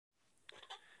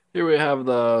Here we have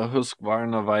the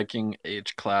Husqvarna Viking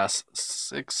H-Class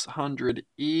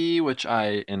 600E, which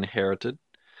I inherited.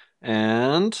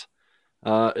 And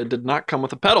it did not come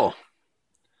with a pedal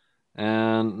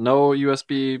and no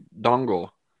USB dongle.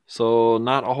 So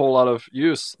not a whole lot of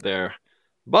use there.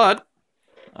 But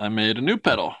I made a new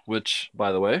pedal, which,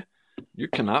 by the way, you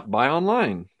cannot buy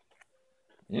online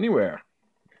anywhere.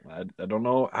 I don't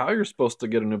know how you're supposed to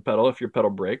get a new pedal if your pedal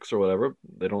breaks or whatever.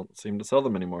 They don't seem to sell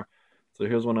them anymore. So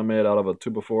here's one I made out of a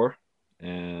 2x4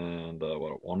 and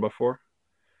what, a 1x4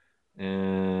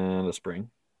 and a spring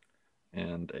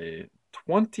and a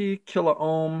 20 kilo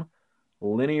ohm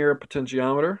linear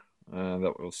potentiometer.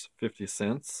 That was 50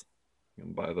 cents. You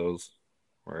can buy those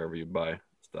wherever you buy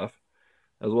stuff.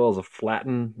 As well as a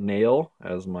flattened nail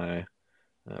as my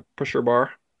pusher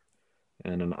bar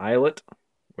and an eyelet,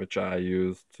 which I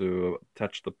use to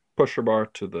attach the pusher bar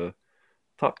to the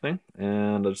top thing,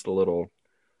 and just a little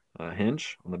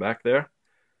hinge on the back there.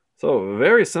 So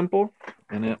very simple,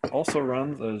 and it also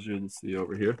runs, as you can see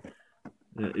over here,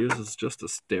 it uses just a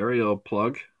stereo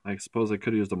plug. I suppose I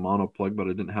could have used a mono plug, but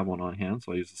I didn't have one on hand,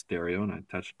 so I used a stereo and I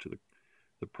attached it to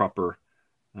the proper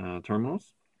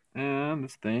terminals. And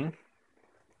this thing,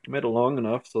 I made it long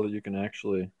enough so that you can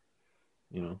actually,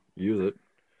 use it.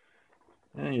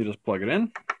 And you just plug it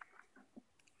in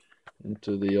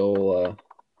into the old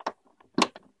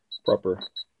proper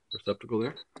receptacle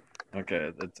there.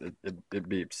 Okay, it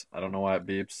beeps. I don't know why it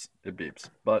beeps. It beeps,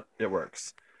 but it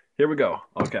works. Here we go.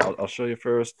 Okay, I'll show you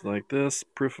first like this.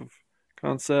 Proof of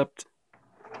concept.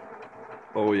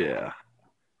 Oh yeah.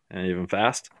 And even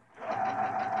fast.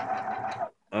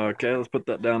 Okay, let's put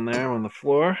that down there on the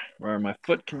floor where my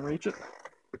foot can reach it.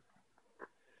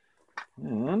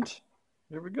 And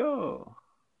here we go.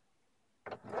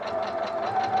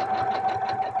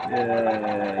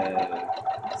 Yeah.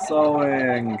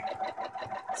 Sewing.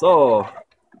 So,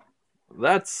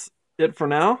 that's it for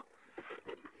now.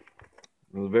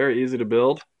 It was very easy to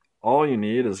build. All you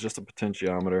need is just a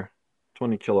potentiometer.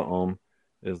 20 kilo ohm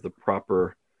is the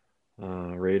proper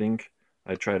rating.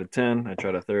 I tried a 10, I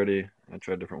tried a 30, I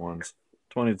tried different ones.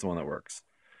 20 is the one that works.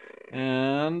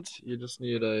 And you just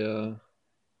need a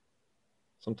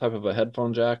some type of a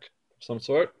headphone jack of some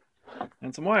sort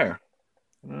and some wire.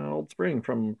 An old spring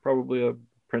from probably a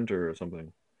printer or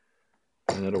something,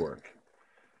 and it'll work.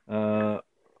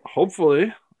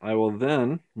 Hopefully, I will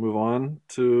then move on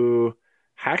to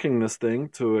hacking this thing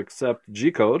to accept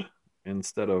G-code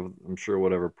instead of, I'm sure,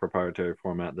 whatever proprietary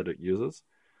format that it uses.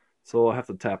 So I'll have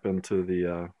to tap into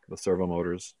the servo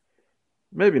motors.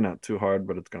 Maybe not too hard,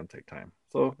 but it's going to take time.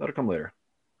 So that'll come later.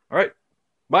 All right,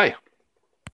 bye.